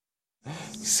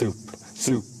Soup,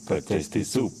 super tasty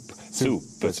soup.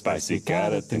 Super spicy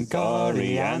carrot and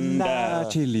coriander.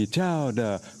 Chili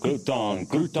chowder. Crouton,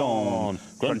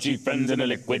 crunchy friends in a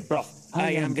liquid broth.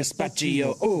 I am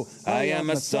gazpacho, oh, I am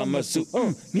a summer soup.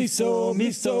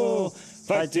 Miso,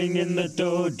 fighting in the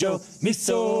dojo.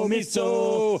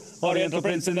 Miso, Oriental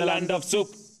prince in the land of soup.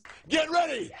 Get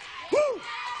ready! Woo!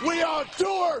 We are on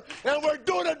tour, and we're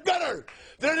doing it better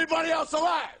than anybody else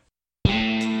alive!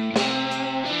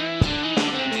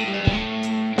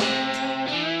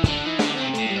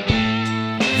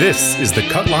 This is the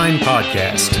Cutline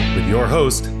Podcast with your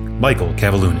host, Michael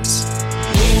Kavaliunas.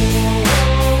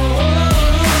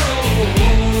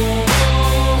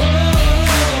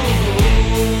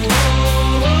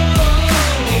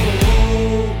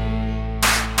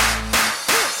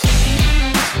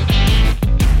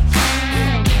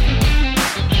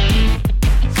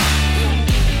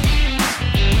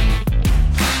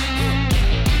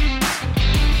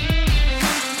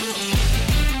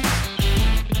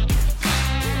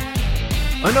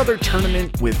 Another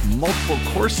tournament with multiple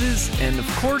courses, and of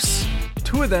course,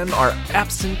 two of them are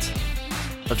absent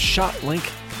of shot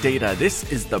link data.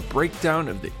 This is the breakdown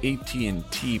of the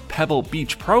AT&T Pebble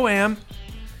Beach Pro-Am,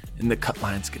 and the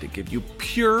Cutline's going to give you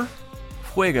pure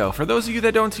fuego. For those of you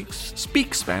that don't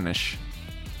speak Spanish,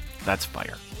 that's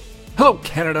fire. Hello,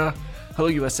 Canada. Hello,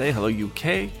 USA. Hello,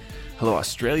 UK. Hello,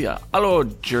 Australia. Hello,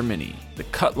 Germany. The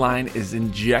Cutline is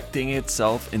injecting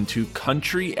itself into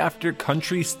country after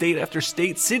country, state after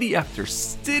state, city after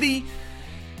city.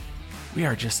 We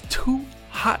are just too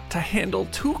hot to handle,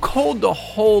 too cold to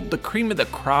hold. The cream of the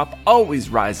crop always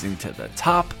rising to the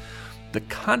top. The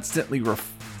constantly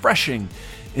refreshing,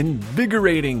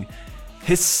 invigorating,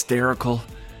 hysterical,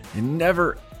 and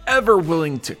never ever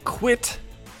willing to quit.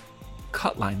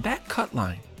 Cutline, that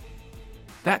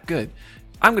good.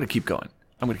 I'm going to keep going.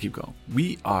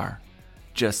 We are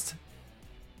just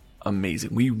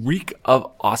amazing. We reek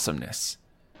of awesomeness.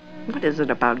 What is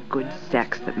it about good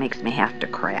sex that makes me have to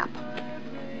crap?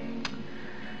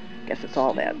 Guess it's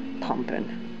all that pump and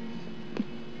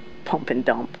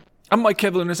dump. I'm Mike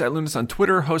Kavaliunas at Lunas on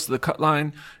Twitter, host of the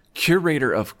Cutline,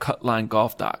 curator of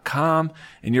CutlineGolf.com,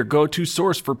 and your go-to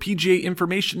source for PGA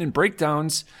information and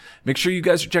breakdowns. Make sure you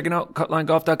guys are checking out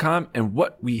CutlineGolf.com and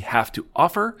what we have to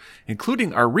offer,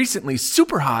 including our recently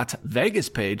super hot Vegas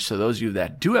page. So those of you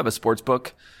that do have a sports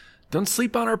book, don't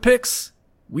sleep on our picks.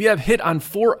 We have hit on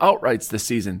 4 outrights this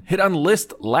season, hit on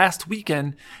list last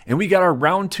weekend, and we got our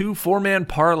round 2 4-man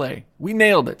parlay. We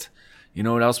nailed it. You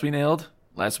know what else we nailed?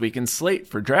 Last weekend's slate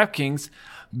for DraftKings.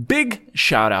 Big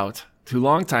shout out to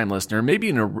longtime listener, maybe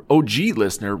an OG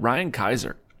listener, Ryan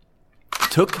Kaiser.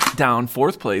 Took down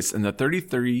 4th place in the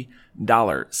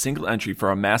 $33 single entry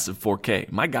for a massive 4K.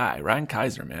 My guy, Ryan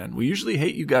Kaiser, man. We usually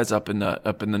hate you guys up in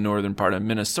the northern part of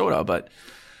Minnesota, but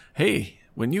hey,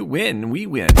 when you win, we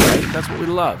win, right? That's what we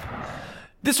love.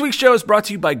 This week's show is brought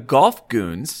to you by Golf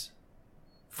Goons.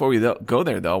 Before we go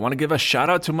there, though, I want to give a shout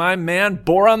out to my man,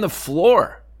 Bore on the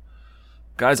Floor.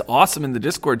 Guy's awesome in the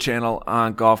Discord channel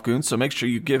on Golf Goons, so make sure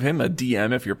you give him a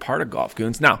DM if you're part of Golf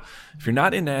Goons. Now, if you're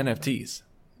not into NFTs,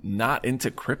 not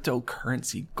into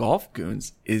cryptocurrency, Golf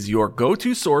Goons is your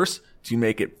go-to source to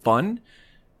make it fun,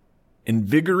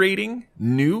 invigorating,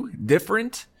 new,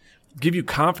 different, give you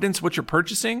confidence what you're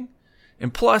purchasing,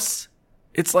 and plus,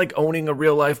 it's like owning a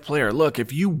real-life player. Look,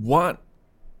 if you want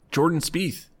Jordan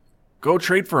Spieth, go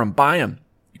trade for him, buy him.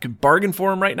 You can bargain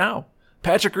for him right now.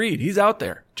 Patrick Reed, he's out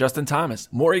there. Justin Thomas,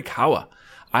 Morikawa.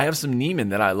 I have some Neiman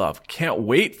that I love. Can't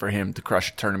wait for him to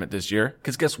crush a tournament this year,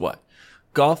 because guess what?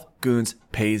 Golf Goons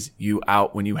pays you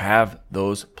out when you have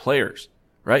those players,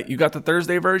 right? You got the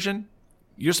Thursday version.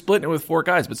 You're splitting it with 4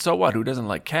 guys, but so what? Who doesn't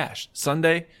like cash?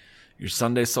 Sunday, you're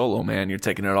Sunday solo, man. You're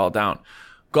taking it all down.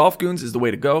 Golf Goons is the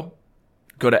way to go.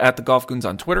 Go to @thegolfgoons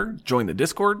on Twitter. Join the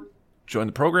Discord. Join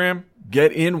the program.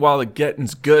 Get in while the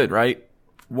getting's good, right?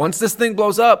 Once this thing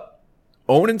blows up,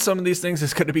 owning some of these things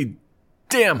is going to be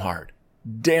damn hard,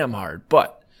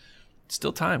 but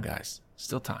still time, guys,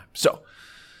 still time. So,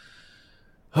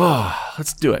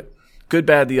 let's do it. Good,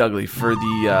 bad, the ugly for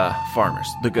the farmers.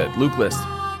 The good, Luke List.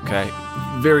 Okay,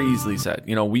 very easily said.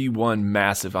 You know, we won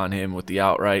massive on him with the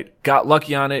outright. Got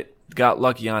lucky on it.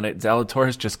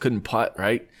 Zalatoris just couldn't putt.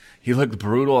 Right, he looked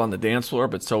brutal on the dance floor,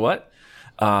 but so what?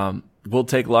 We'll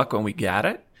take luck when we got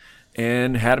it.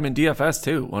 And had him in DFS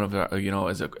too. One of our,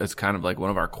 as kind of like one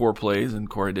of our core plays and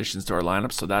core additions to our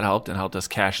lineup. So that helped us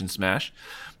cash and smash.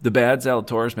 The bad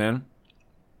Zalatoris, man.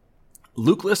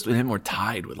 Luke List and him were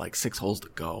tied with like 6 holes to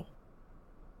go.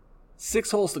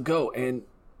 6 holes to go, and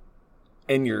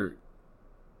you're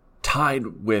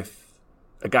tied with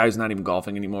a guy who's not even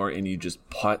golfing anymore, and you just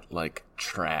putt like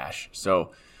trash.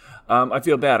 So I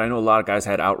feel bad. I know a lot of guys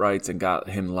had outrights and got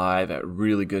him live at a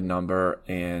really good number,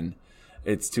 and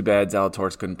it's too bad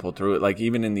Zalatoris couldn't pull through it. Like,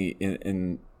 even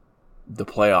in the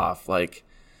playoff, like,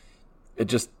 it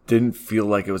just didn't feel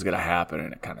like it was going to happen,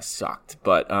 and it kind of sucked.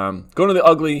 But going to the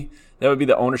ugly, that would be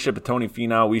the ownership of Tony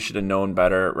Finau. We should have known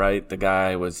better, right? The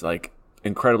guy was like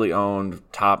incredibly owned,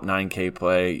 top 9K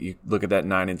play. You look at that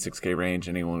 9 and 6K range,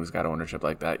 anyone who's got ownership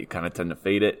like that, you kind of tend to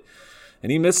fade it.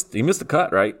 And he missed the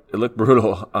cut, right? It looked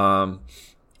brutal. I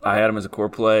had him as a core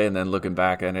play, and then looking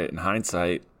back at it in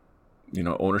hindsight,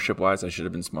 ownership-wise, I should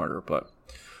have been smarter. But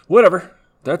whatever.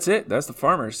 That's it. That's the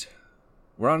Farmers.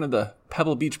 We're on to the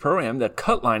Pebble Beach Pro-Am. The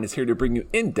Cutline is here to bring you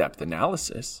in-depth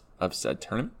analysis of said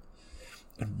tournament.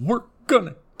 And we're going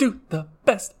to do the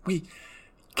best we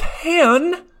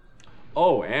can.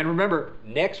 Oh, and remember,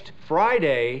 next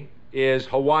Friday is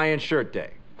Hawaiian Shirt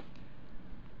Day.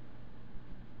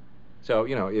 So,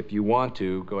 if you want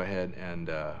to, go ahead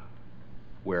and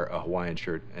wear a Hawaiian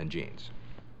shirt and jeans.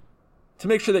 To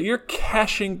make sure that you're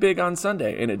cashing big on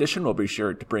Sunday, in addition, we'll be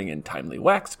sure to bring in timely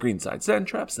wax, greenside sand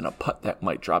traps, and a putt that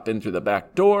might drop in through the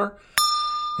back door.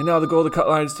 And now the goal of the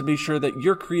Cutline is to be sure that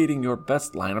you're creating your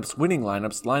best lineups, winning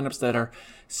lineups that are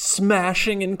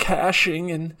smashing and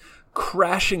cashing and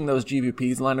crashing those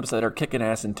GPPs, lineups that are kicking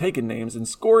ass and taking names and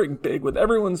scoring big with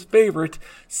everyone's favorite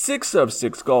 6 of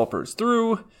 6 golfers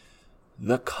through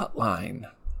the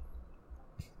Cutline.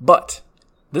 But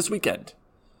this weekend,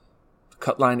 the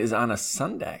Cutline is on a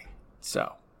Sunday,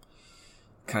 so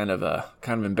kind of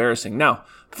embarrassing. Now,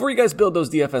 before you guys build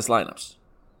those DFS lineups,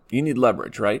 you need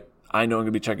leverage, right? I know I'm going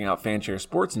to be checking out Fanshare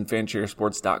Sports and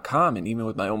fansharesports.com, and even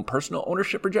with my own personal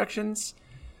ownership projections,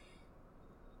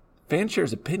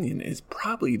 Fanshare's opinion is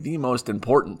probably the most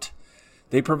important.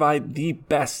 They provide the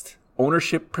best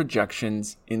ownership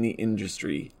projections in the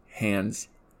industry, hands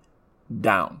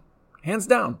down. Hands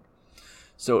down.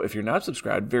 So if you're not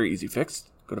subscribed, very easy fix.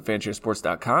 Go to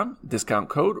fansharesports.com, discount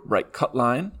code, write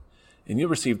Cutline, and you'll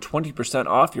receive 20%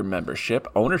 off your membership.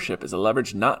 Ownership is a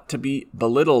leverage not to be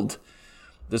belittled.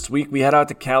 This week we head out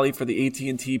to Cali for the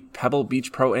AT&T Pebble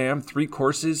Beach Pro-Am. 3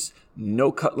 courses,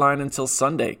 no Cutline until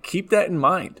Sunday. Keep that in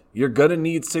mind. You're going to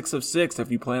need 6 of 6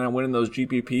 if you plan on winning those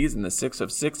GPPs, and the 6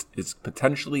 of 6 is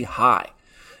potentially high.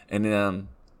 And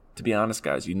to be honest,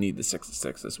 guys, you need the 6 of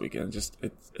 6 this weekend. Just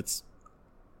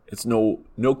it's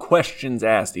no questions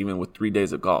asked, even with 3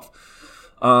 days of golf.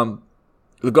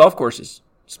 The golf courses: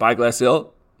 Spyglass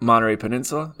Hill, Monterey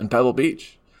Peninsula, and Pebble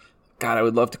Beach. God, I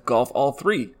would love to golf all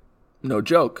 3. No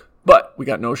joke. But we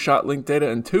got no shot link data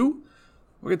in 2.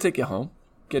 We're going to take you home,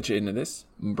 get you into this,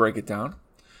 and break it down.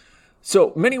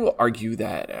 So many will argue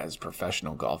that as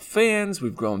professional golf fans,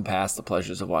 we've grown past the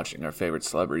pleasures of watching our favorite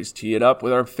celebrities tee it up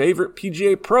with our favorite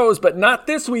PGA pros, but not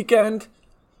this weekend.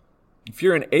 If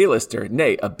you're an A-lister,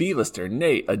 nay, a B-lister,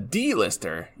 nay, a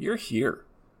D-lister, you're here.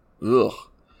 Ugh.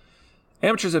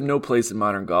 Amateurs have no place in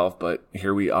modern golf, but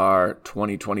here we are,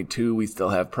 2022. We still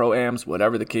have pro-ams,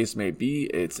 whatever the case may be.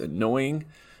 It's annoying,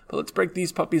 but let's break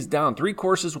these puppies down. 3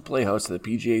 courses will play host to the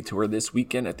PGA Tour this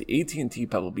weekend at the AT&T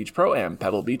Pebble Beach Pro-Am.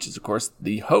 Pebble Beach is, of course,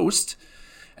 the host,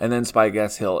 and then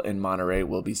Spyglass Hill and Monterey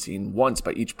will be seen once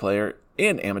by each player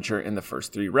and amateur in the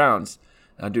first 3 rounds.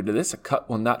 Now, due to this, a cut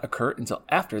will not occur until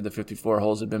after the 54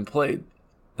 holes have been played.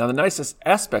 Now, the nicest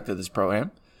aspect of this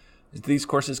Pro-Am is these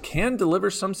courses can deliver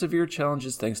some severe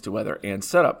challenges thanks to weather and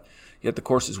setup. Yet the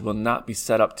courses will not be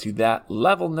set up to that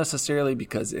level necessarily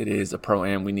because it is a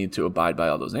Pro-Am. We need to abide by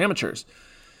all those amateurs.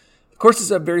 The courses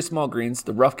have very small greens.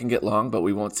 The rough can get long, but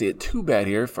we won't see it too bad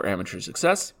here for amateur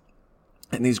success.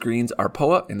 And these greens are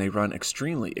POA, and they run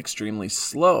extremely, extremely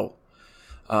slow.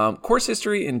 Course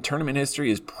history and tournament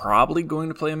history is probably going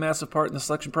to play a massive part in the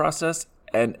selection process,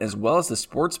 and as well as the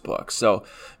sports book. So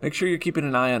make sure you're keeping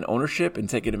an eye on ownership and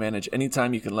taking advantage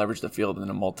anytime you can leverage the field in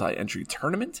a multi-entry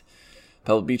tournament.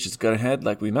 Pebble Beach is going ahead,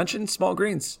 like we mentioned, small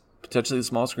greens. Potentially the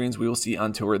smallest greens we will see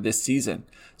on tour this season.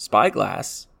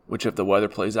 Spyglass, which if the weather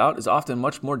plays out, is often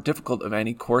much more difficult of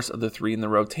any course of the 3 in the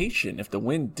rotation. If the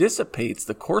wind dissipates,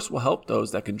 the course will help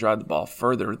those that can drive the ball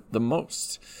further the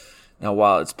most. Now,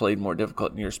 while it's played more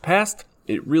difficult in years past,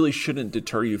 it really shouldn't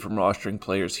deter you from rostering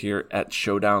players here at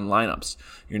showdown lineups.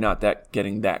 You're not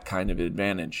getting that kind of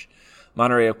advantage.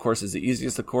 Monterey, of course, is the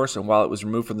easiest of course, and while it was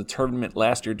removed from the tournament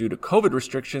last year due to COVID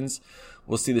restrictions,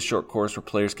 we'll see the short course where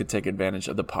players can take advantage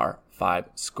of the par 5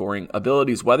 scoring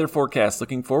abilities. Weather forecast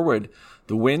looking forward.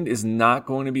 The wind is not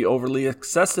going to be overly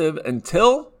excessive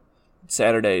until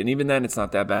Saturday, and even then it's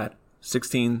not that bad.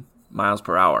 16 miles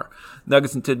per hour.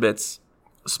 Nuggets and tidbits.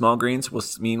 Small greens will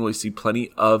mean we see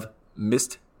plenty of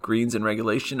missed greens in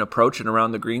regulation. Approach and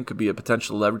around the green could be a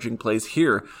potential leveraging plays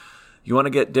here. You want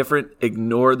to get different,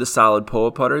 ignore the solid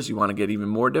POA putters. You want to get even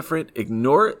more different,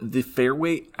 ignore the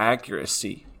fairway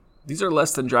accuracy. These are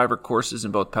less than driver courses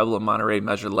in both Pebble and Monterey,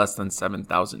 measure less than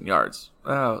 7,000 yards.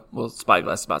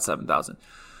 Spyglass about 7,000.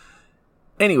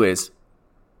 Anyways,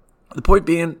 the point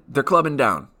being, they're clubbing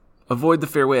down. Avoid the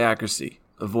fairway accuracy.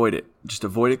 Avoid it. Just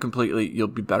avoid it completely. You'll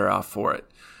be better off for it.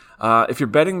 If you're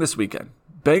betting this weekend,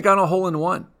 bank on a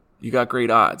hole-in-one. You got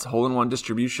great odds. Hole-in-one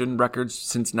distribution records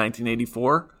since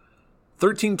 1984.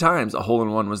 13 times a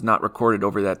hole-in-one was not recorded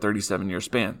over that 37-year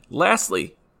span.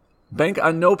 Lastly, bank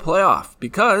on no playoff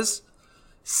because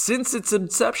since its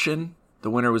inception,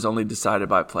 the winner was only decided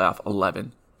by playoff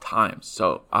 11 times.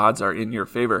 So odds are in your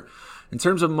favor. In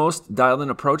terms of most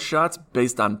dialed-in approach shots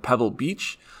based on Pebble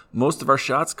Beach, most of our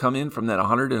shots come in from that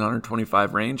 100 and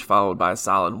 125 range, followed by a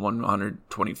solid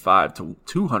 125 to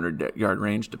 200 yard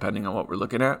range, depending on what we're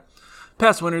looking at.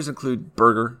 Past winners include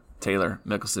Berger, Taylor,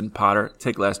 Mickelson, Potter.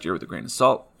 Take last year with a grain of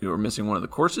salt. We were missing one of the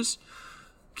courses.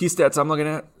 Key stats I'm looking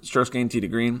at: strokes gained tee to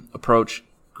green, approach,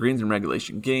 greens and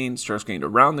regulation gain, strokes gained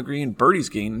around the green, birdies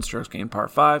gained, and strokes gained par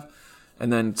 5.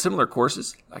 And then similar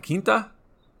courses: La Quinta,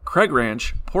 Craig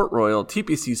Ranch, Port Royal,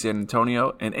 TPC San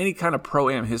Antonio, and any kind of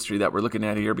Pro-Am history that we're looking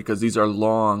at here because these are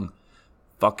long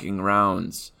fucking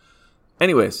rounds.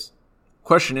 Anyways,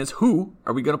 question is, who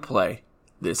are we going to play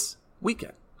this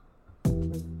weekend?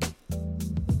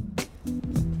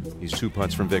 He's 2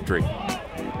 putts from victory.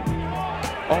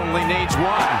 Only needs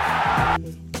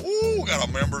one. Ooh, got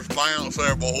a members bounce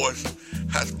there, boys.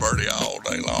 That's birdie all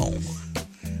day long.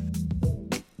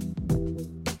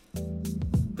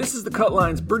 This is the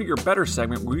Cutline's Birdie or Better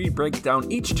segment where we break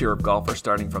down each tier of golfer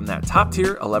starting from that top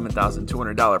tier,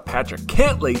 $11,200 Patrick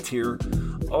Cantlay tier,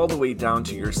 all the way down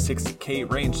to your $6K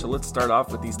range. So let's start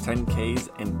off with these 10Ks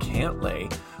and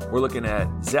Cantlay. We're looking at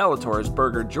Zalatoris,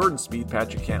 Berger, Jordan Spieth,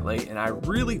 Patrick Cantlay, and I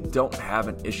really don't have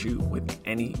an issue with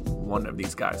any one of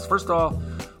these guys. First of all,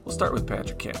 we'll start with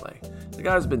Patrick Cantlay. The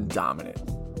guy's been dominant.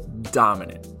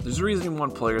 There's a reason he won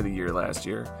Player of the Year last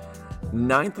year.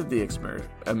 9th at the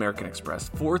American Express,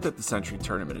 4th at the Century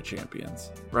Tournament of Champions,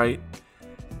 right?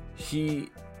 He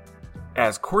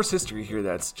has course history here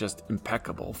that's just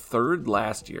impeccable. 3rd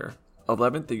last year,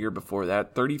 11th the year before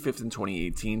that, 35th in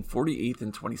 2018, 48th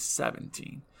in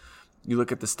 2017. You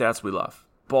look at the stats we love.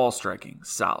 Ball striking,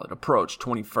 solid. Approach,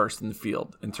 21st in the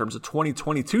field. In terms of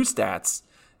 2022 stats,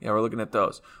 yeah, we're looking at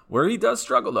those. Where he does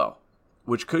struggle, though,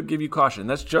 which could give you caution.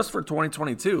 That's just for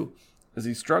 2022, as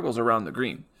he struggles around the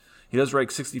green. He does rank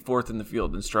 64th in the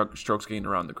field in strokes gained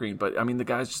around the green. But, I mean, the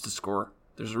guy's just a scorer.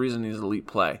 There's a reason he's elite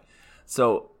play.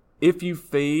 So, if you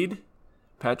fade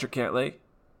Patrick Cantlay,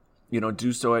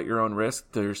 do so at your own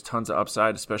risk. There's tons of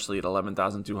upside, especially at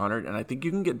 $11,200. And I think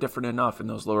you can get different enough in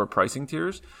those lower pricing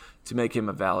tiers to make him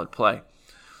a valid play.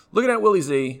 Looking at Willie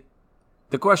Z,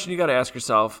 the question you got to ask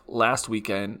yourself last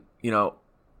weekend,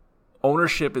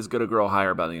 ownership is going to grow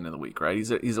higher by the end of the week, right?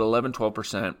 He's at 11,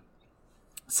 12%.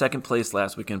 Second place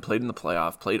last weekend, played in the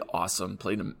playoff, played awesome,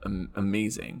 played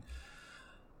amazing.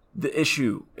 The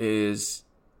issue is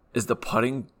the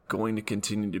putting going to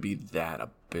continue to be that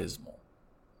abysmal,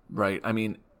 right? I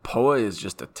mean, POA is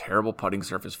just a terrible putting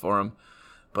surface for him,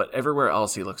 but everywhere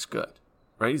else he looks good,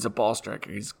 right? He's a ball striker.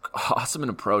 He's awesome in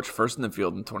approach, first in the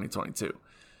field in 2022.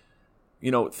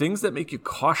 Things that make you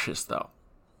cautious, though.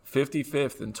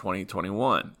 55th in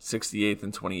 2021, 68th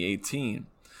in 2018.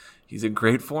 He's in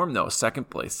great form, though. 2nd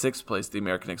place, 6th place, the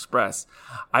American Express.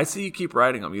 I see you keep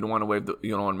riding him. You don't want to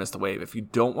you don't want to miss the wave. If you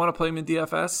don't want to play him in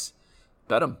DFS,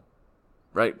 bet him,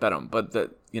 right? Bet him. But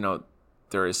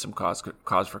there is some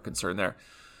cause for concern there.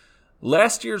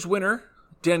 Last year's winner,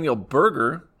 Daniel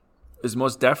Berger, is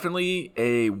most definitely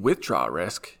a withdrawal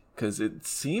risk because it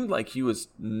seemed like he was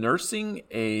nursing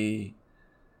a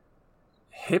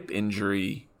hip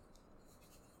injury,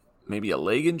 maybe a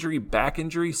leg injury, back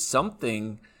injury,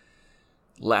 something.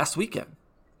 Last weekend,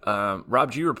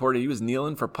 Rob G reported he was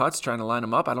kneeling for putts, trying to line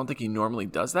them up. I don't think he normally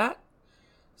does that.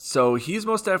 So he's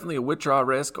most definitely a withdrawal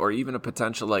risk or even a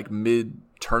potential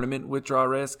mid-tournament withdrawal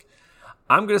risk.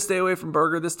 I'm going to stay away from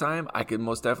Berger this time. I could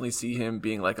most definitely see him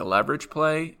being like a leverage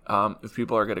play if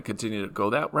people are going to continue to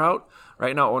go that route.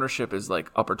 Right now, ownership is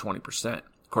upper 20%,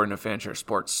 according to Fanshare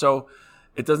Sports. So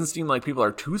it doesn't seem like people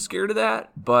are too scared of that,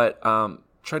 but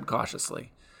tread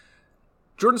cautiously.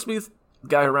 Jordan Spieth, the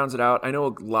guy who rounds it out. I know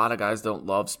a lot of guys don't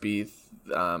love Spieth.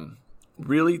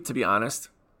 Really, to be honest,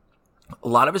 a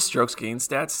lot of his strokes gained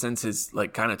stats since his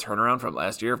kind of turnaround from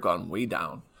last year have gone way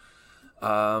down.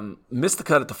 Missed the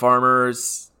cut at the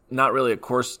Farmers. Not really a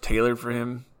course tailored for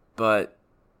him, but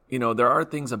there are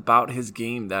things about his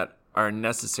game that are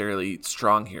necessarily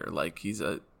strong here. Like, he's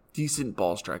a decent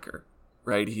ball striker,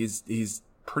 right? He's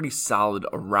pretty solid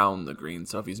around the green.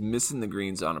 So if he's missing the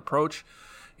greens on approach,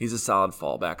 he's a solid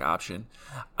fallback option.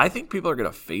 I think people are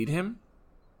going to fade him.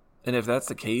 And if that's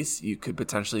the case, you could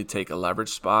potentially take a leverage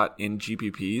spot in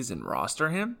GPPs and roster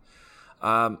him.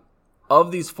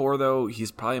 Of these four, though,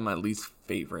 he's probably my least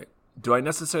favorite. Do I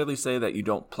necessarily say that you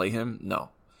don't play him? No.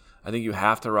 I think you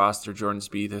have to roster Jordan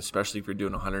Spieth, especially if you're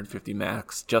doing 150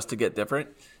 max, just to get different.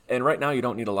 And right now, you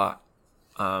don't need a lot.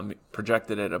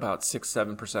 Projected at about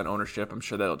 6-7% ownership. I'm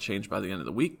sure that'll change by the end of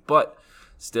the week, but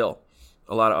still,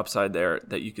 a lot of upside there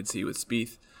that you could see with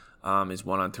Spieth. He's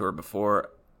won on tour before.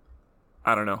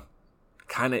 I don't know.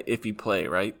 Kind of iffy play,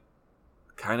 right?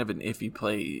 Kind of an iffy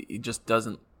play. He just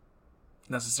doesn't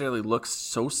necessarily look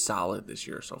so solid this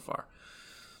year so far.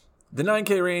 The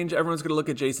 9K range, everyone's going to look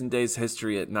at Jason Day's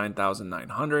history at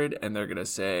 9,900, and they're going to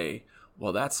say,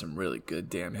 well, that's some really good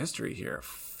damn history here.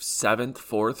 7th,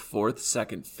 4th, 4th,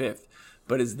 2nd, 5th.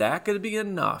 But is that going to be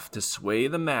enough to sway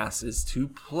the masses to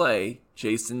play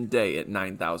Jason Day at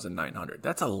 9,900?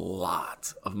 That's a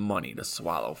lot of money to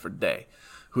swallow for Day,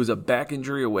 who's a back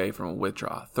injury away from a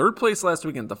withdrawal. 3rd place last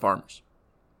weekend at the Farmers.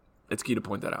 It's key to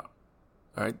point that out.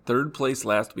 All right, 3rd place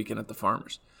last weekend at the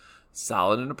Farmers.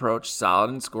 Solid in approach,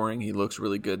 solid in scoring. He looks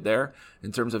really good there.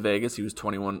 In terms of Vegas, he was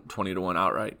 20 to 1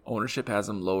 outright. Ownership has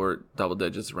him lower double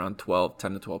digits, around 10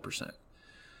 to 12%.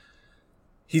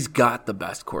 He's got the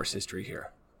best course history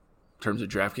here in terms of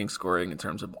DraftKings scoring, in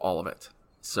terms of all of it.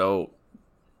 So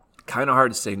kind of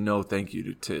hard to say no thank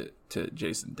you to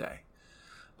Jason Day.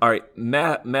 All right,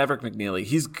 Maverick McNeely.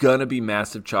 He's going to be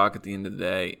massive chalk at the end of the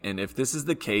day. And if this is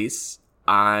the case,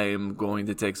 I'm going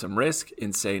to take some risk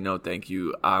and say no thank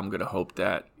you. I'm going to hope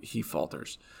that he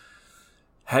falters.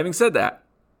 Having said that,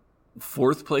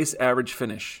 4th place average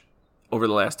finish over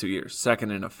the last 2 years,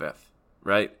 2nd and a 5th,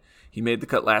 right? He made the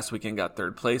cut last weekend, got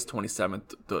 3rd place,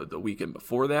 27th the weekend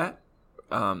before that.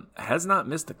 Has not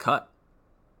missed a cut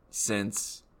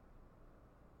since,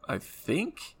 I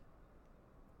think,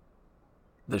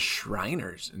 the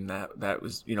Shriners, and that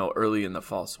was, early in the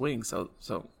fall swing, so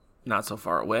not so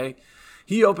far away.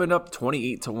 He opened up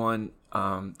 28 to 1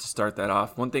 to start that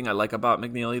off. One thing I like about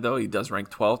McNeely, though, he does rank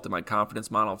 12th in my confidence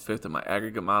model, 5th in my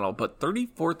aggregate model, but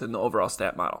 34th in the overall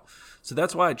stat model. So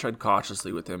that's why I tread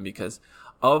cautiously with him, because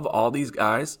of all these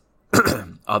guys,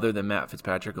 other than Matt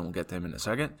Fitzpatrick, and we'll get to him in a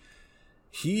second,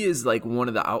 he is like one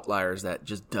of the outliers that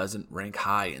just doesn't rank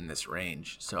high in this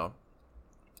range. So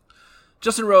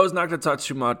Justin Rose, not going to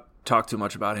talk too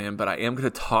much about him, but I am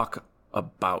going to talk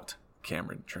about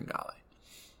Cameron Tringale.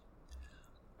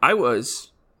 I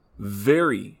was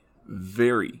very,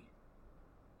 very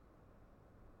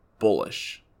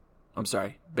bearish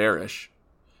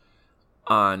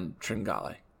on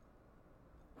Tringale.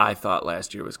 I thought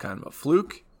last year was kind of a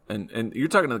fluke, and you're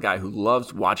talking to the guy who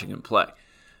loves watching him play.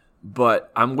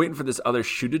 But I'm waiting for this other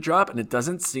shoe to drop, and it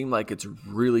doesn't seem like it's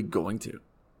really going to.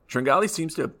 Tringale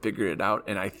seems to have figured it out,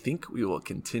 and I think we will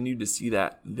continue to see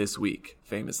that this week.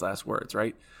 Famous last words,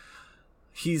 right?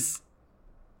 He's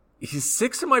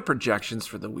 6th in my projections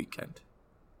for the weekend.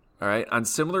 All right, on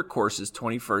similar courses,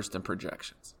 21st in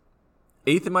projections.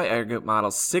 8th in my aggregate model,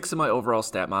 6th in my overall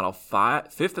stat model,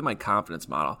 5th in my confidence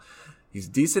model. He's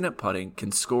decent at putting,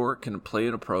 can score, can play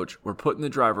an approach. We're putting the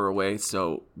driver away,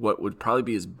 so what would probably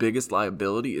be his biggest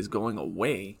liability is going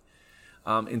away.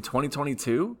 In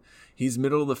 2022, he's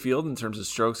middle of the field in terms of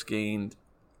strokes gained,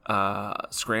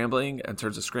 scrambling, in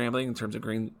terms of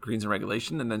greens and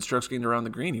regulation, and then strokes gained around the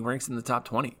green. He ranks in the top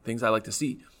 20, things I like to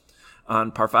see. On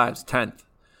par 5s, 10th.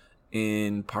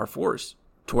 In par 4s,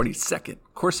 22nd.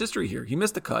 Course history here. He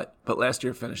missed the cut, but last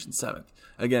year finished in 7th.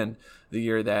 Again, the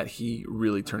year that he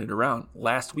really turned it around.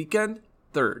 Last weekend,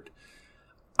 3rd.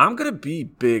 I'm going to be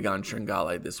big on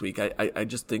Tringale this week. I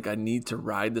just think I need to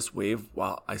ride this wave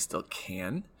while I still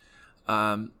can.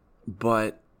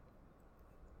 But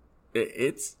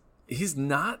he's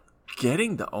not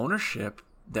getting the ownership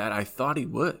that I thought he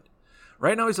would.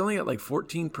 Right now he's only at like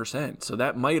 14%, so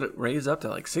that might raise up to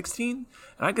like 16,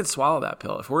 and I could swallow that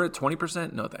pill. If we're at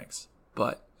 20%, no thanks.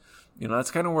 But, that's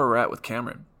kind of where we're at with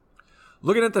Cameron.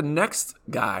 Looking at the next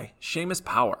guy, Seamus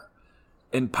Power.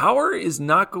 And Power is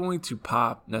not going to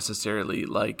pop necessarily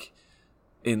like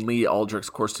in Lee Aldrich's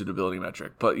course suitability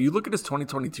metric, but you look at his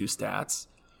 2022 stats,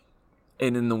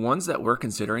 and in the ones that we're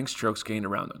considering, strokes gained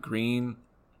around the green,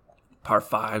 par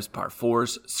 5s, par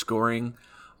 4s, scoring,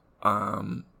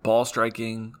 ball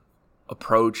striking,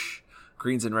 approach,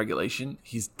 greens and regulation,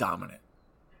 he's dominant.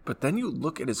 But then you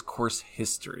look at his course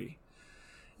history,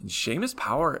 and Seamus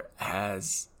Power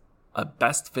has a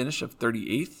best finish of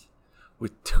 38th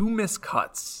with 2 missed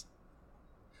cuts.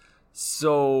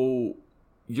 So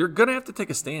you're going to have to take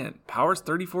a stand. Power's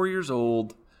 34 years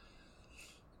old.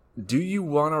 Do you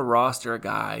want to roster a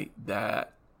guy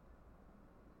that,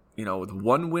 with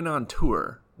one win on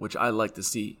tour, which I like to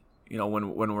see,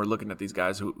 when we're looking at these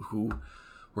guys who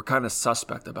we're kind of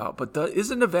suspect about, but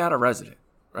is a Nevada resident,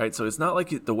 right? So it's not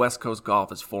like the West Coast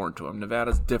golf is foreign to him.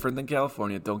 Nevada's different than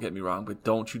California, don't get me wrong, but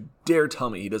don't you dare tell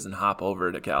me he doesn't hop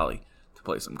over to Cali to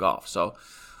play some golf. So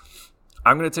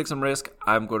I'm going to take some risk.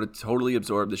 I'm going to totally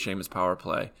absorb the Seamus Power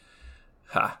play.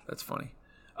 Ha, that's funny.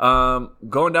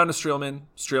 Going down to Streelman.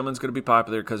 Streelman's going to be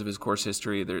popular because of his course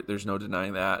history. There's no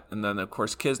denying that. And then, of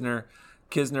course, Kisner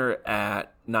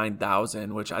at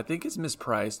 9,000, which I think is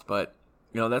mispriced, but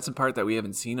that's in part that we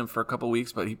haven't seen him for a couple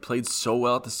weeks, but he played so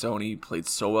well at the Sony, played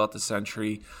so well at the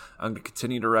Century. I'm going to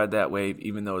continue to ride that wave,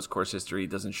 even though his course history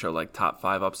doesn't show like top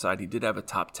 5 upside. He did have a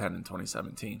top 10 in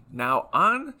 2017. Now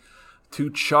on to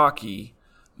chalky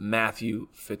Matthew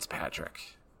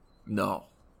Fitzpatrick. No,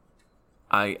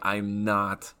 I'm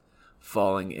not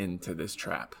falling into this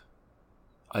trap.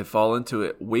 I fall into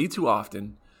it way too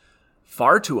often,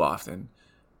 far too often.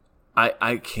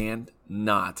 I can't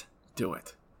not do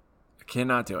it. I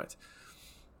cannot do it.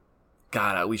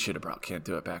 God, we should have brought Can't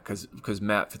Do It back because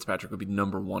Matt Fitzpatrick would be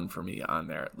number 1 for me on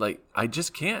there. Like, I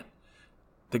just can't.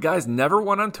 The guy's never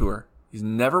won on tour. He's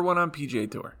never won on PGA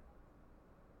Tour.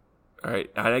 All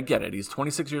right, I get it. He's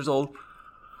 26 years old,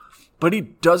 but he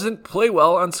doesn't play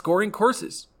well on scoring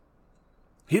courses.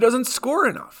 He doesn't score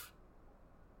enough.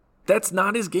 That's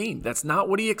not his game. That's not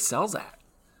what he excels at.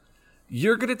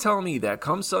 You're going to tell me that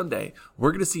come Sunday,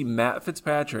 we're going to see Matt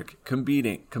Fitzpatrick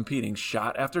competing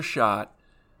shot after shot,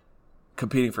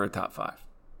 competing for a top 5.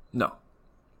 No,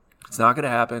 it's not going to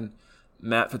happen.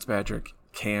 Matt Fitzpatrick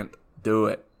can't do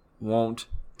it. Won't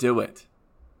do it.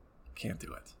 Can't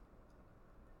do it.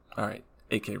 All right,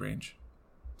 8K range.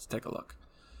 Let's take a look.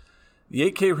 The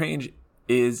 8K range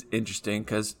is interesting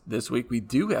because this week we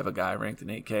do have a guy ranked in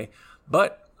 8K,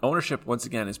 but ownership, once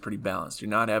again, is pretty balanced. You're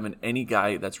not having any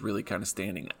guy that's really kind of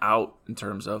standing out in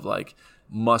terms of like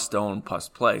must own,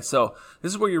 must play. So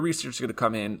this is where your research is going to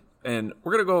come in, and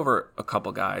we're going to go over a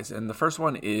couple guys. And the first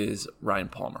one is Ryan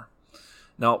Palmer.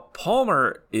 Now,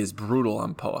 Palmer is brutal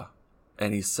on POA,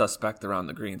 and he's suspect around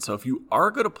the green. So if you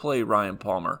are going to play Ryan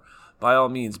Palmer, by all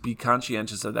means, be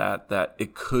conscientious of that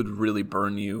it could really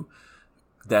burn you,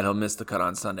 that he'll miss the cut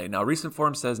on Sunday. Now, recent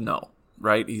form says no,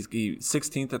 right? He's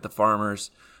 16th at the Farmers,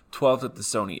 12th at the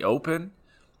Sony Open.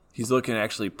 He's looking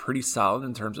actually pretty solid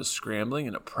in terms of scrambling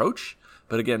and approach,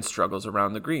 but again, struggles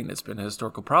around the green. It's been a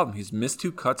historical problem. He's missed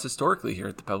 2 cuts historically here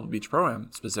at the Pebble Beach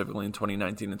Pro-Am, specifically in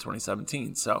 2019 and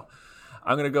 2017. So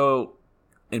I'm going to go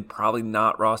and probably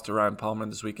not roster Ryan Palmer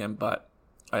this weekend, but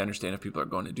I understand if people are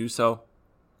going to do so.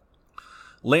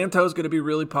 Lanto's going to be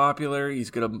really popular.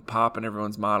 He's going to pop in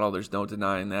everyone's model. There's no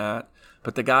denying that.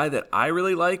 But the guy that I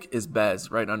really like is Bez,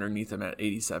 right underneath him at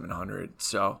 8,700.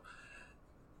 So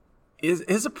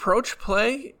his approach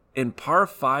play and par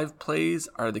 5 plays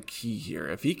are the key here.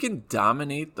 If he can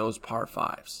dominate those par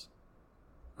 5s,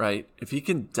 right? If he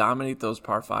can dominate those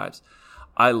par 5s,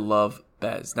 I love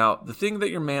Bez. Now, the thing that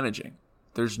you're managing,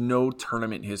 there's no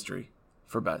tournament history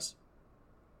for Bez.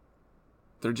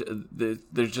 There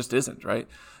just isn't, right?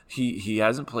 He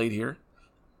hasn't played here.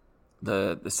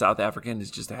 The South African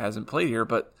just hasn't played here.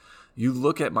 But you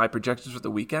look at my projections for the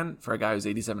weekend for a guy who's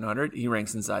 8,700, he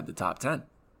ranks inside the top 10.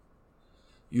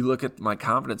 You look at my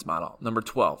confidence model, number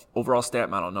 12. Overall stat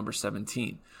model, number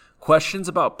 17. Questions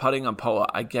about putting on POA,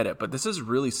 I get it, but this is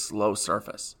really slow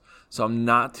surface. So I'm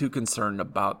not too concerned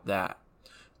about that.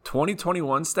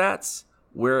 2021 stats,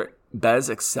 where Bez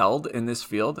excelled in this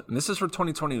field, and this is for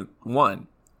 2021,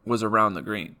 was around the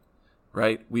green,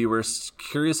 right? We were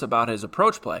curious about his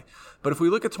approach play. But if we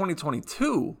look at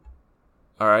 2022,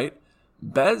 all right,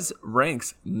 Bez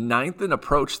ranks 9th in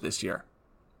approach this year.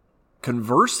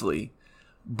 Conversely,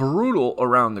 brutal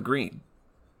around the green.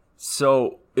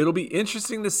 So it'll be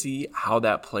interesting to see how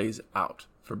that plays out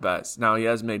for Bez. Now, he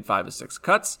has made 5 of 6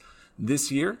 cuts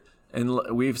this year, and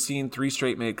we've seen 3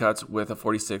 straight made cuts with a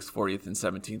 46th, 40th, and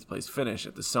 17th place finish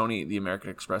at the Sony, the American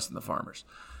Express, and the Farmers.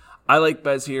 I like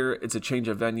Bez here. It's a change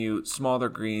of venue, smaller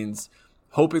greens,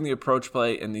 hoping the approach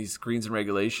play and these greens and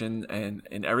regulation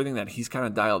and everything that he's kind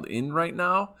of dialed in right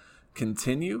now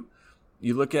continue.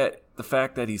 You look at the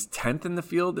fact that he's 10th in the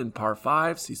field in par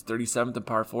 5s. He's 37th in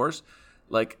par 4s.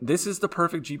 Like, this is the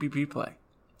perfect GPP play.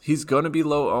 He's going to be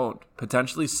low owned,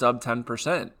 potentially sub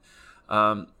 10%.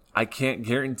 I can't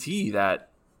guarantee that,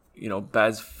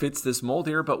 Bez fits this mold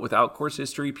here, but without course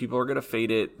history, people are going to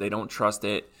fade it. They don't trust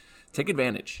it. Take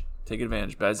advantage.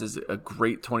 Bez is a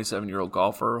great 27-year-old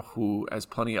golfer who has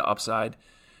plenty of upside.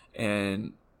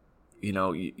 And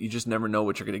you just never know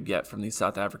what you're going to get from these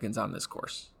South Africans on this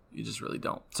course. You just really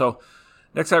don't. So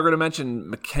next guy we're going to mention,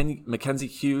 Mackenzie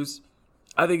Hughes.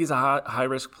 I think he's a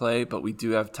high-risk play, but we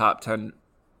do have top 10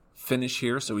 finish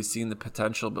here, so we've seen the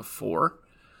potential before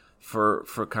for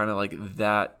kind of like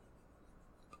that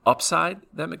upside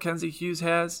that Mackenzie Hughes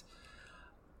has.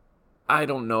 I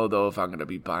don't know, though, if I'm going to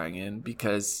be buying in,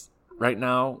 because right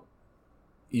now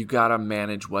you got to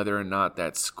manage whether or not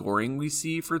that scoring we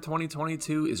see for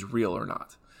 2022 is real or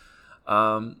not.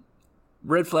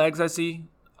 Red flags I see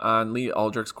on Lee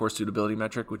Aldrich's course suitability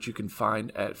metric, which you can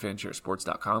find at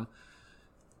fansharesports.com.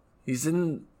 He's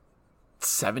in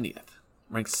 70th,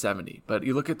 ranked 70. But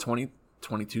you look at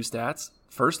 2022 stats,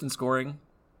 first in scoring,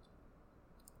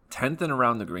 10th in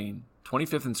around the green,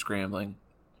 25th in scrambling.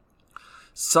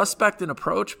 Suspect in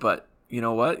approach, but you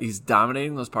know what? He's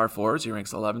dominating those par fours. He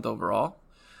ranks 11th overall,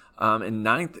 and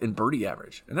 9th in birdie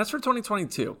average. And that's for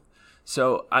 2022.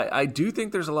 So I do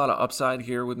think there's a lot of upside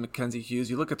here with Mackenzie Hughes.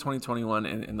 You look at 2021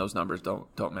 and those numbers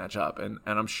don't match up. And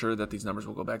I'm sure that these numbers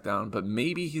will go back down. But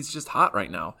maybe he's just hot right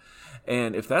now.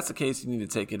 And if that's the case, you need to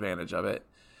take advantage of it.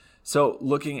 So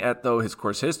looking at, though, his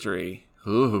course history,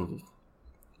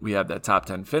 we have that top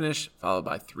 10 finish followed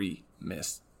by 3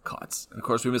 missed cuts. And, of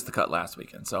course, we missed the cut last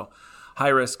weekend. So high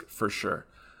risk for sure.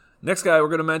 Next guy we're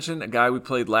going to mention, a guy we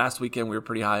played last weekend we were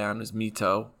pretty high on, is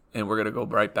Mito. And we're going to go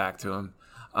right back to him.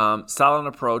 Solid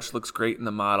approach, looks great in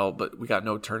the model, but we got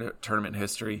no tournament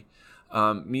history.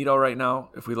 Mito right now,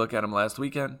 if we look at him last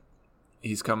weekend,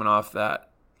 he's coming off that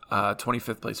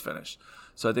 25th place finish.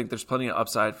 So I think there's plenty of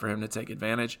upside for him to take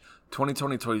advantage.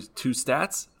 2022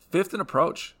 stats, 5th in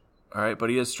approach. All right, but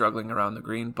he is struggling around the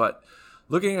green. But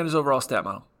looking at his overall stat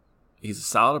model, he's a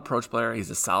solid approach player. He's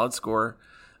a solid scorer.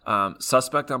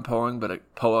 Suspect on putting,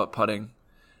 but putting.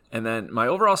 And then my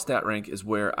overall stat rank is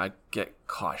where I get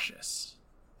cautious.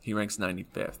 He ranks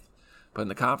 95th. But in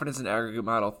the confidence and aggregate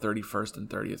model, 31st and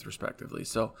 30th respectively.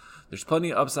 So there's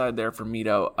plenty of upside there for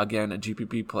Mito. Again, a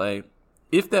GPP play.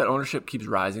 If that ownership keeps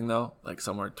rising, though, like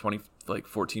somewhere 14%,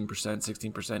 16%,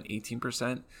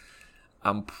 18%,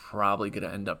 I'm probably going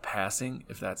to end up passing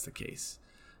if that's the case.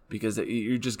 Because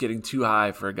you're just getting too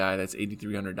high for a guy that's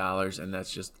 $8,300, and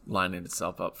that's just lining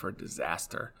itself up for a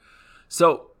disaster.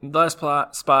 So the last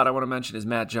spot I want to mention is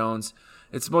Matt Jones.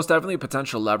 It's most definitely a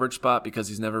potential leverage spot because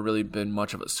he's never really been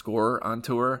much of a scorer on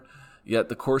tour. Yet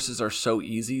the courses are so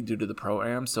easy due to the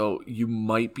Pro-Am, so you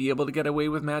might be able to get away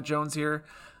with Matt Jones here.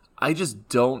 I just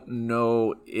don't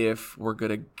know if we're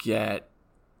going to get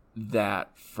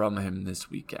that from him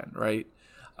this weekend, right?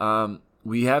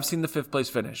 We have seen the 5th place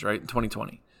finish, right, in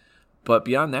 2020. But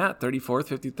beyond that, 34th,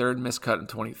 53rd, missed cut in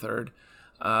 23rd.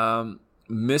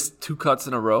 Missed 2 cuts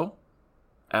in a row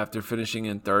after finishing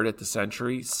in 3rd at the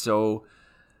Century. So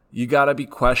you got to be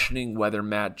questioning whether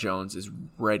Matt Jones is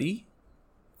ready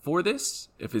for this,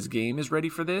 if his game is ready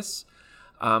for this.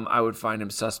 I would find him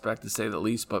suspect to say the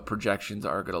least, but projections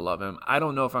are going to love him. I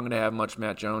don't know if I'm going to have much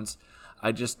Matt Jones.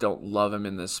 I just don't love him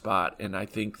in this spot, and I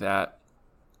think that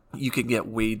you can get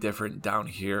way different down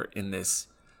here in this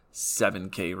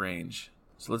 7K range.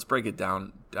 So let's break it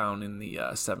down in the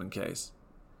 7Ks.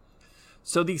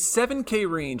 So the 7K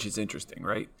range is interesting,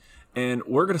 right? And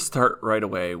we're going to start right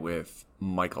away with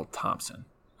Michael Thompson.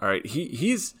 All right,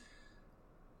 he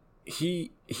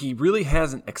really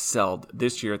hasn't excelled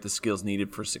this year at the skills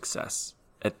needed for success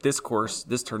at this course,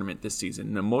 this tournament, this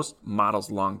season. And most models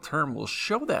long-term will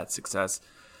show that success,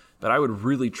 but I would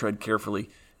really tread carefully.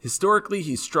 Historically,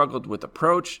 he's struggled with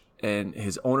approach, and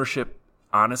his ownership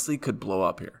honestly could blow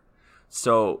up here.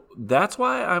 So that's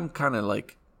why I'm kind of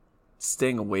like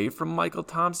staying away from Michael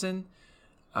Thompson,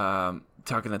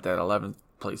 talking at that 11th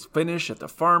place finish at the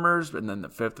Farmers and then the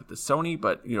 5th at the Sony,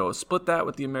 but split that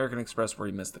with the American Express where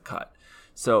he missed the cut.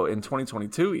 So in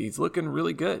 2022, he's looking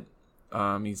really good.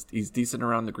 He's decent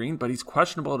around the green, but he's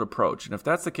questionable at approach. And if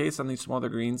that's the case on these smaller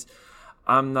greens,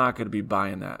 I'm not going to be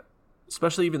buying that,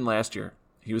 especially even last year.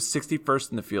 He was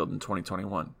 61st in the field in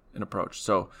 2021 in approach.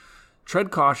 So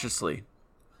tread cautiously.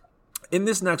 In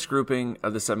this next grouping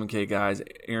of the 7K guys,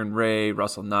 Aaron Ray,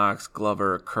 Russell Knox,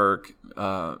 Glover, Kirk,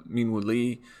 Minwoo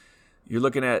Lee, you're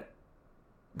looking at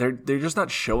they're just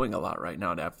not showing a lot right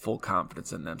now to have full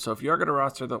confidence in them. So if you are going to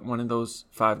roster one of those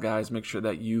 5 guys, make sure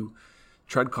that you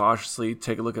tread cautiously,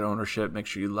 take a look at ownership, make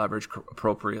sure you leverage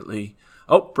appropriately.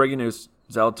 Oh, breaking news.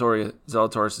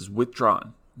 Zalatoris is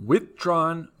withdrawn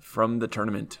from the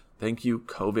tournament. Thank you,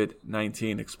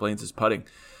 COVID-19, explains his putting.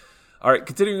 All right,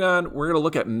 continuing on, we're going to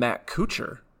look at Matt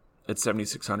Kuchar at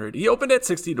 7,600. He opened at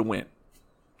 60 to win,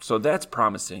 so that's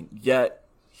promising. Yet,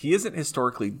 he isn't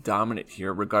historically dominant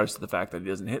here, regardless of the fact that he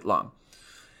doesn't hit long.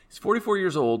 He's 44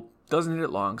 years old, doesn't hit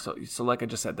it long, so like I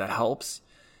just said, that helps.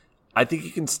 I think he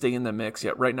can stay in the mix,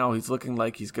 yet right now he's looking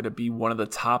like he's going to be one of the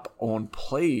top owned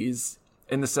plays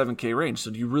in the 7K range. So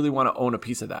do you really want to own a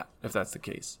piece of that if that's the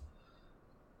case?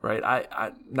 Right?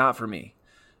 I not for me.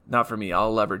 Not for me.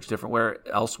 I'll leverage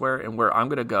elsewhere, and where I'm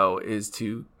going to go is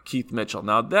to Keith Mitchell.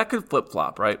 Now, that could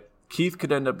flip-flop, right? Keith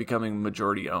could end up becoming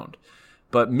majority owned.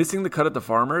 But missing the cut at the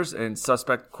Farmers and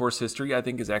suspect course history, I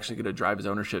think, is actually going to drive his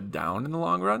ownership down in the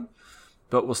long run.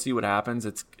 But we'll see what happens.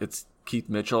 It's Keith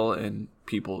Mitchell, and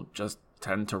people just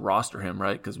tend to roster him,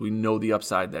 right? Because we know the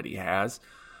upside that he has.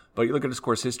 But you look at his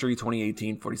course history,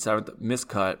 2018, 47th,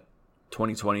 miscut,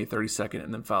 2020, 32nd,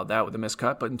 and then followed that with a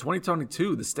miscut. But in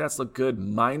 2022, the stats look good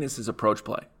minus his approach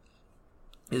play.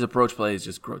 His approach play is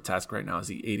just grotesque right now. He's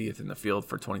the 80th in the field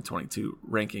for 2022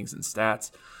 rankings and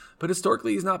stats. But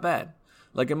historically, he's not bad.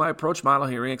 Like in my approach model,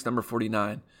 he ranks number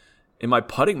 49. In my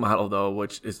putting model, though,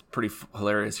 which is pretty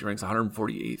hilarious, he ranks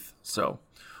 148th. So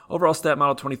overall stat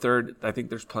model, 23rd. I think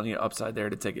there's plenty of upside there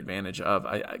to take advantage of.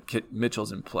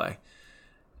 Mitchell's in play.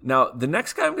 Now, the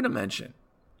next guy I'm going to mention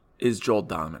is Joel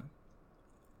Dahmen.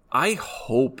 I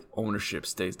hope ownership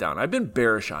stays down. I've been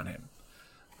bearish on him,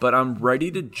 but I'm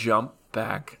ready to jump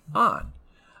back on.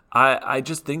 I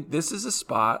just think this is a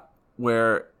spot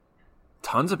where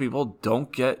tons of people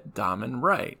don't get Dahmen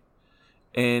right.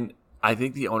 And I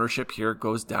think the ownership here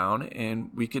goes down,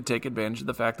 and we could take advantage of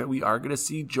the fact that we are going to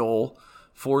see Joel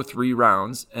for 3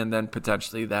 rounds and then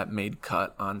potentially that made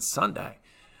cut on Sunday.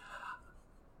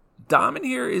 Dahmen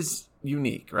here is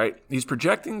unique, right? He's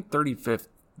projecting 35th,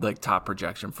 like top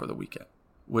projection for the weekend,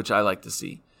 which I like to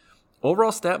see.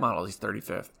 Overall stat model, he's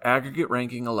 35th. Aggregate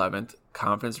ranking 11th.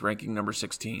 Confidence ranking number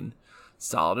 16.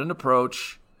 Solid in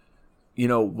approach. You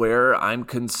know, where I'm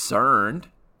concerned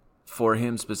for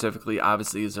him specifically,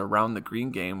 obviously, is around the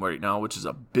green game right now, which is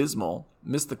abysmal.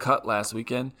 Missed the cut last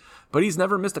weekend, but he's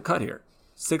never missed a cut here.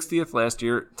 60th last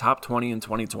year, top 20 in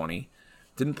 2020.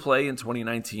 Didn't play in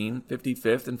 2019,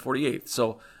 55th and 48th.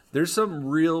 So there's some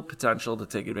real potential to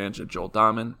take advantage of Joel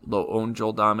Dahmen, low-owned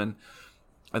Joel Dahmen.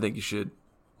 I think you should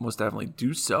most definitely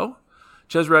do so.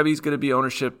 Ches Reavie's going to be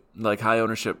ownership, like high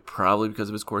ownership, probably because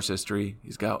of his course history.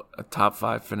 He's got a top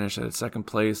 5 finish at second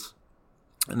place,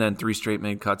 and then 3 straight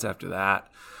made cuts after that.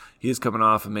 He is coming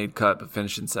off a made cut, but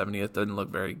finishing 70th. Doesn't look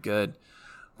very good.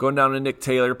 Going down to Nick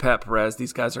Taylor, Pat Perez.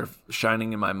 These guys are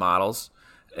shining in my models.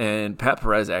 And Pat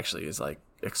Perez actually is like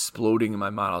exploding in my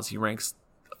models. He ranks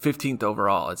 15th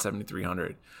overall at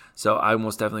 7,300. So I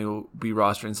most definitely will be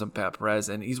rostering some Pat Perez.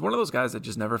 And he's one of those guys that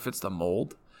just never fits the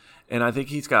mold. And I think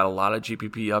he's got a lot of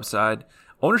GPP upside.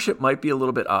 Ownership might be a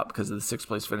little bit up because of the 6th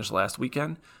place finish last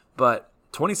weekend. But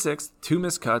 26th, 2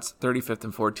 missed cuts, 35th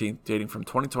and 14th, dating from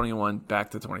 2021 back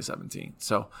to 2017.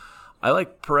 So I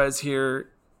like Perez here.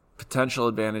 Potential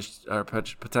advantage, or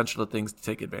potential things to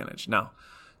take advantage. Now,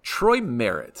 Troy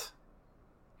Merritt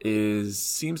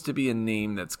seems to be a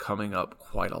name that's coming up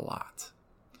quite a lot.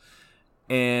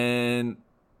 And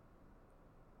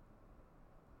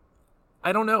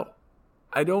I don't know.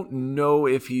 I don't know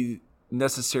if he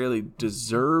necessarily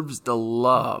deserves the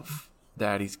love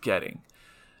that he's getting,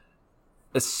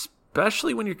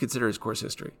 especially when you consider his course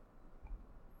history,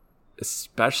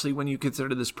 especially when you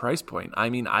consider this price point. I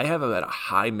mean, I have him at a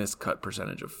high miscut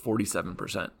percentage of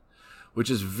 47%, which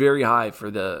is very high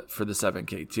for the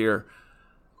 7K tier,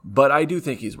 but I do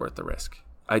think he's worth the risk.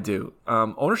 I do.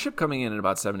 Ownership coming in at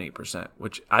about 7-8%,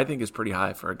 which I think is pretty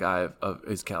high for a guy of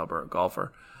his caliber, a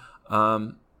golfer.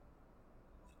 I'm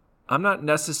not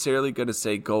necessarily going to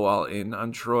say go all in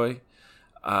on Troy.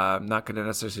 I'm not going to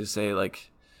necessarily say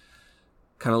like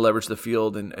kind of leverage the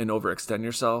field and overextend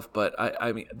yourself. But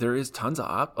I mean, there is tons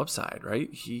of upside, right?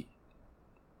 He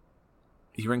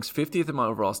ranks 50th in my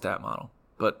overall stat model.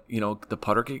 But, you know, the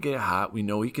putter can get hot. We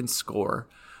know he can score.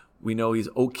 We know he's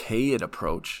okay at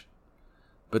approach.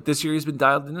 But this year he's been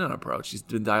dialed in on approach. He's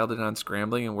been dialed in on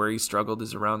scrambling, and where he struggled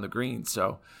is around the green.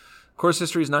 So course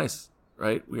history is nice,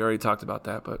 right? We already talked about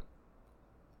that, but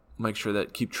make sure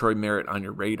that keep Troy Merritt on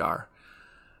your radar.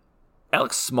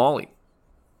 Alex Smalley.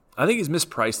 I think he's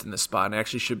mispriced in this spot and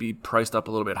actually should be priced up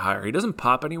a little bit higher. He doesn't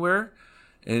pop anywhere,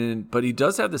 but he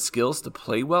does have the skills to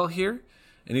play well here,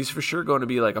 and he's for sure going to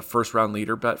be like a first-round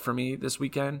leader bet for me this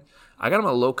weekend. I got him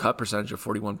a low cut percentage of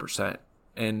 41%,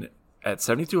 and at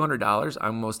 $7,200,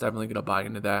 I'm most definitely going to buy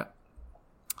into that.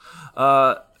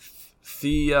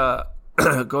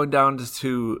 Going down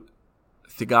to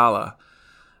Thigala,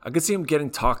 I could see him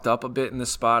getting talked up a bit in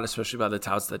this spot, especially by the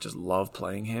touts that just love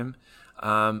playing him.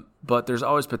 But there's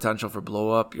always potential for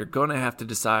blow up. You're going to have to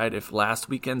decide if last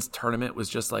weekend's tournament was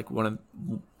just like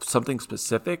something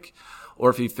specific,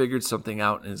 or if he figured something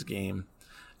out in his game.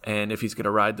 and if he's going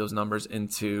to ride those numbers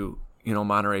into,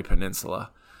 Monterey Peninsula.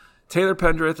 Taylor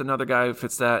Pendrith, another guy who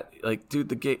fits that. Like,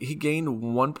 dude, he gained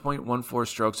 1.14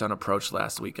 strokes on approach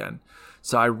last weekend.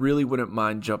 So I really wouldn't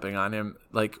mind jumping on him.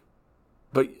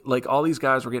 But all these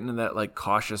guys were getting in that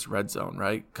cautious red zone,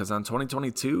 right? Because on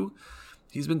 2022,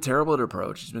 he's been terrible at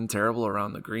approach. He's been terrible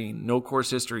around the green. No course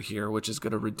history here, which is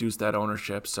going to reduce that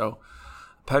ownership. So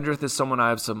Pendrith is someone I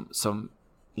have some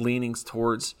leanings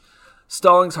towards.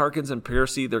 Stallings, Harkins, and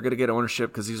Piercy, they're going to get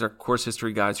ownership because these are course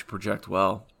history guys who project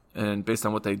well. And based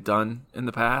on what they've done in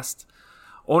the past,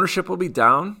 ownership will be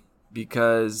down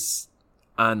because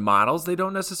on models they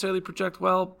don't necessarily project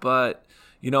well. But,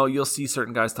 you'll see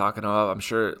certain guys talking about, I'm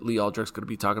sure Lee Aldrich's going to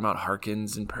be talking about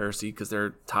Harkins and Piercy because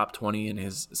they're top 20 in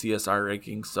his CSR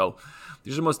rankings. So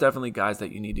these are most definitely guys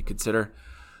that you need to consider.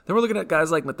 Then we're looking at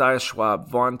guys like Matthias Schwab,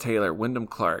 Vaughn Taylor, Wyndham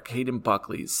Clark, Hayden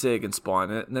Buckley, Sig, and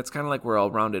Spawn. And that's kind of like we're all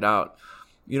rounded out.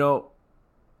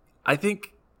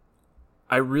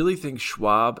 I really think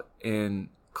Schwab and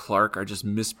Clark are just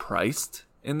mispriced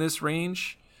in this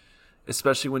range,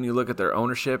 especially when you look at their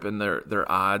ownership and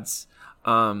their odds.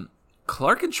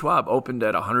 Clark and Schwab opened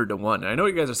at 100-1. And I know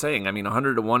what you guys are saying.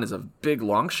 100-1 is a big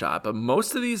long shot, but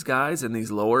most of these guys in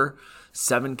these lower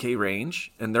 7K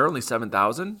range, and they're only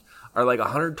 7,000, are like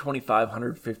 125,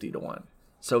 150-1.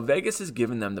 So Vegas is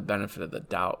giving them the benefit of the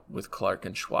doubt with Clark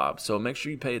and Schwab. So make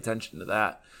sure you pay attention to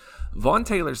that. Vaughn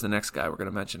Taylor's the next guy we're going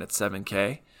to mention at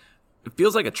 7K. It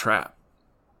feels like a trap,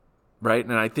 right?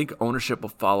 And I think ownership will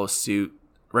follow suit.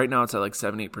 Right now it's at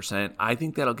 7-8%. I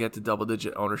think that'll get to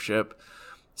double-digit ownership.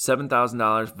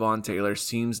 $7,000 Vaughn Taylor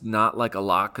seems not like a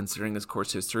lock considering his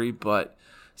course history, but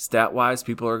stat-wise,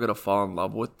 people are going to fall in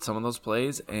love with some of those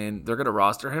plays, and they're going to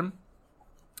roster him.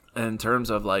 And in terms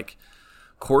of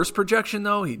course projection,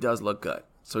 though, he does look good.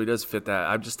 So he does fit that.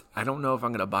 I don't know if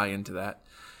I'm going to buy into that.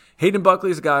 Hayden Buckley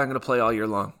is a guy I'm going to play all year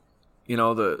long.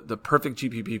 The perfect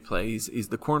GPP play. He's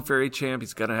the Korn Ferry champ.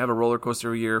 He's going to have a roller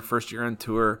coaster year, first year on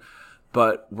tour,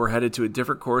 but we're headed to a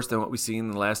different course than what we've seen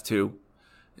in the last two.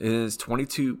 His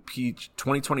 2022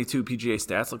 PGA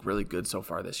stats look really good so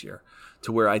far this year,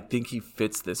 to where I think he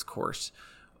fits this course.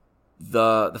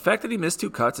 The fact that he missed 2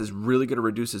 cuts is really going to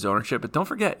reduce his ownership, but don't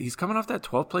forget, he's coming off that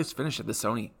 12th place finish at the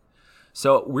Sony.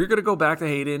 So we're going to go back to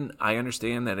Hayden. I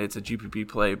understand that it's a GPP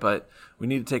play, but we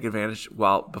need to take advantage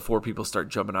before people start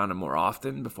jumping on him more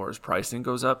often, before his pricing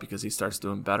goes up because he starts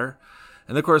doing better.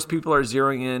 And of course, people are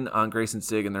zeroing in on Grayson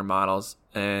Sig and their models,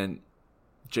 and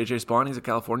JJ Spawn, he's a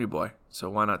California boy, so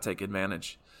why not take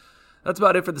advantage? That's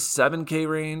about it for the 7K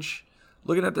range.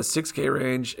 Looking at the 6K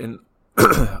range, and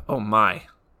oh my,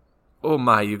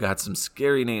 you got some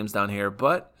scary names down here,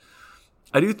 but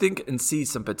I do think and see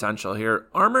some potential here.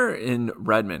 Armour and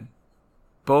Redmond,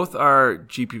 both are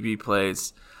GPP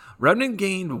plays. Redmond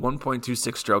gained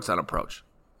 1.26 strokes on approach,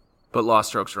 but lost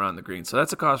strokes around the green. So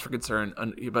that's a cause for concern,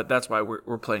 but that's why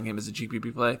we're playing him as a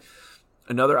GPP play.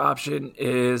 Another option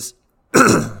is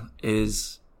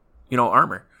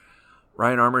Armour.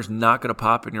 Ryan Armour's not going to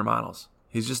pop in your models.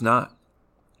 He's just not.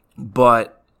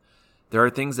 But there are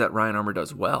things that Ryan Armour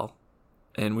does well.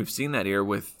 And we've seen that here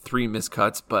with 3 missed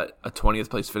cuts, but a 20th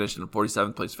place finish and a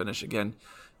 47th place finish. Again,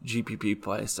 GPP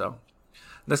play. So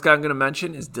next guy I'm going to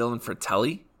mention is Dylan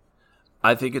Fratelli.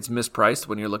 I think it's mispriced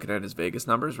when you're looking at his Vegas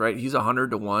numbers, right? He's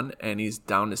 100-1 and he's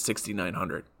down to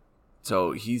 6,900.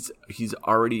 So he's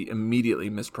already immediately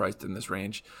mispriced in this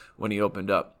range when he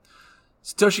opened up.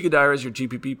 Satoshi Kodaira is your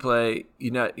GPP play.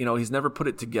 He's never put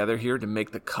it together here to make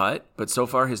the cut, but so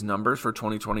far his numbers for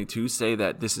 2022 say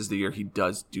that this is the year he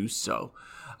does do so.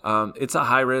 It's a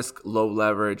high risk, low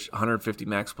leverage, 150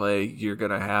 max play. You're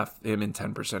going to have him in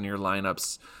 10% of your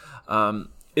lineups.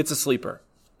 It's a sleeper,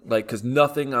 because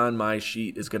nothing on my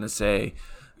sheet is going to say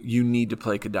you need to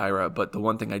play Kodaira, but the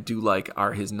one thing I do like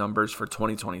are his numbers for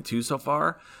 2022 so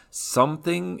far.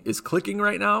 Something is clicking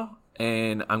right now,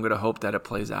 and I'm going to hope that it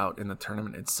plays out in the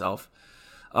tournament itself.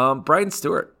 Bryden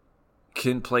Stewart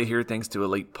can play here thanks to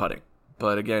elite putting.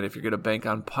 But again, if you're going to bank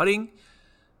on putting,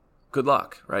 good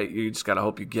luck, right? You just got to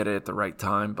hope you get it at the right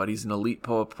time. But he's an elite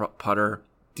putter,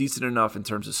 decent enough in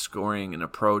terms of scoring and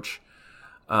approach.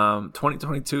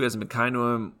 2022 hasn't been kind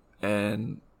to him,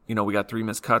 and we got 3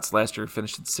 missed cuts. Last year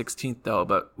finished in 16th, though,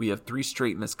 but we have 3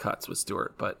 straight missed cuts with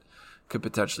Stewart, but could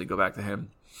potentially go back to him.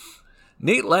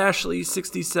 Nate Lashley,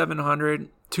 6,700,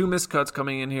 2 missed cuts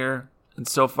coming in here, and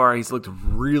so far he's looked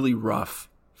really rough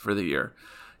for the year.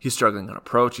 He's struggling on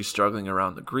approach, he's struggling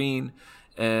around the green,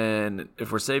 and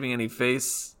if we're saving any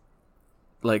face,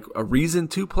 like a reason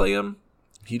to play him,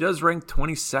 he does rank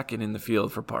 22nd in the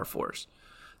field for par 4s.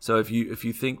 So if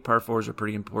you think par 4s are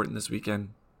pretty important this weekend,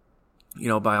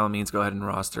 by all means, go ahead and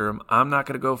roster him. I'm not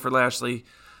going to go for Lashley.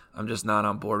 I'm just not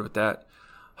on board with that.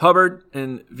 Hubbard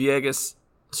and Villegas,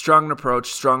 strong in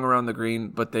approach, strong around the green,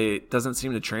 but they doesn't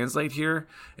seem to translate here.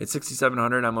 At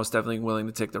 6,700, I'm most definitely willing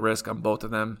to take the risk on both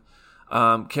of them.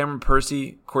 Cameron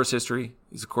Percy, course history.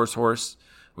 He's a course horse.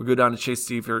 We go down to Chase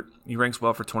Seifert. He ranks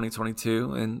well for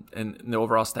 2022 and the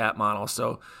overall stat model.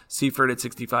 So Seifert at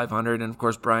 6,500, and of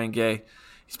course Brian Gay.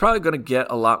 He's probably going to get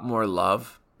a lot more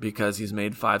love because he's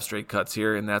made 5 straight cuts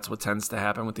here, and that's what tends to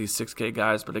happen with these 6K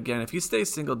guys. But again, if he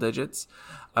stays single digits,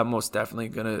 I'm most definitely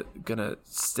gonna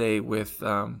stay with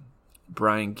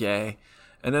Brian Gay.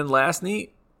 And then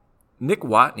lastly, Nick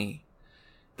Watney.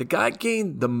 The guy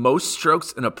gained the most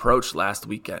strokes in approach last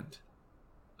weekend,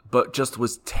 but just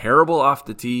was terrible off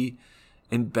the tee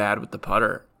and bad with the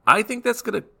putter. I think that's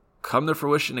going to come to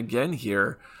fruition again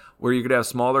here, where you're going to have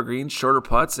smaller greens, shorter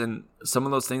putts, and some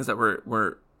of those things that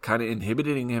were kind of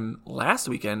inhibiting him last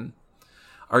weekend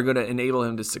are going to enable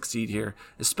him to succeed here,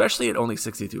 especially at only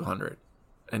 6,200.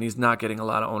 And he's not getting a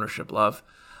lot of ownership love.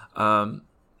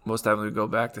 Most definitely go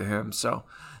back to him. So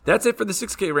that's it for the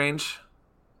 6K range.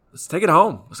 Let's take it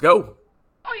home. Let's go.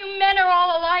 Oh, you men are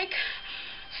all alike.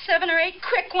 7 or 8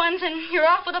 quick ones and you're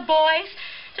off with the boys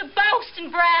to boast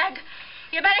and brag.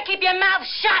 You better keep your mouth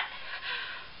shut.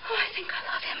 Oh, I think I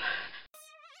love him.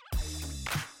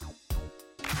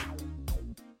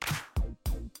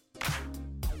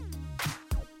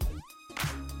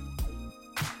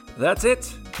 That's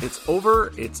it. It's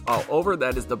over. It's all over.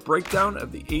 That is the breakdown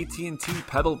of the AT&T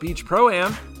Pebble Beach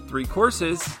Pro-Am. 3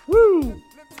 courses. Woo!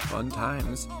 Fun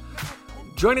times.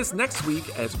 Join us next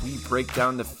week as we break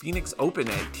down the Phoenix Open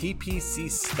at TPC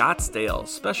Scottsdale.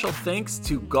 Special thanks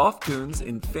to Golf Goons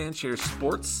and Fanshare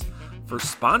Sports for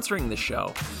sponsoring the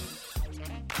show.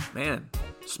 Man,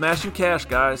 smashing cash,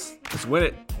 guys. Let's win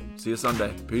it. See you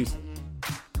Sunday. Peace.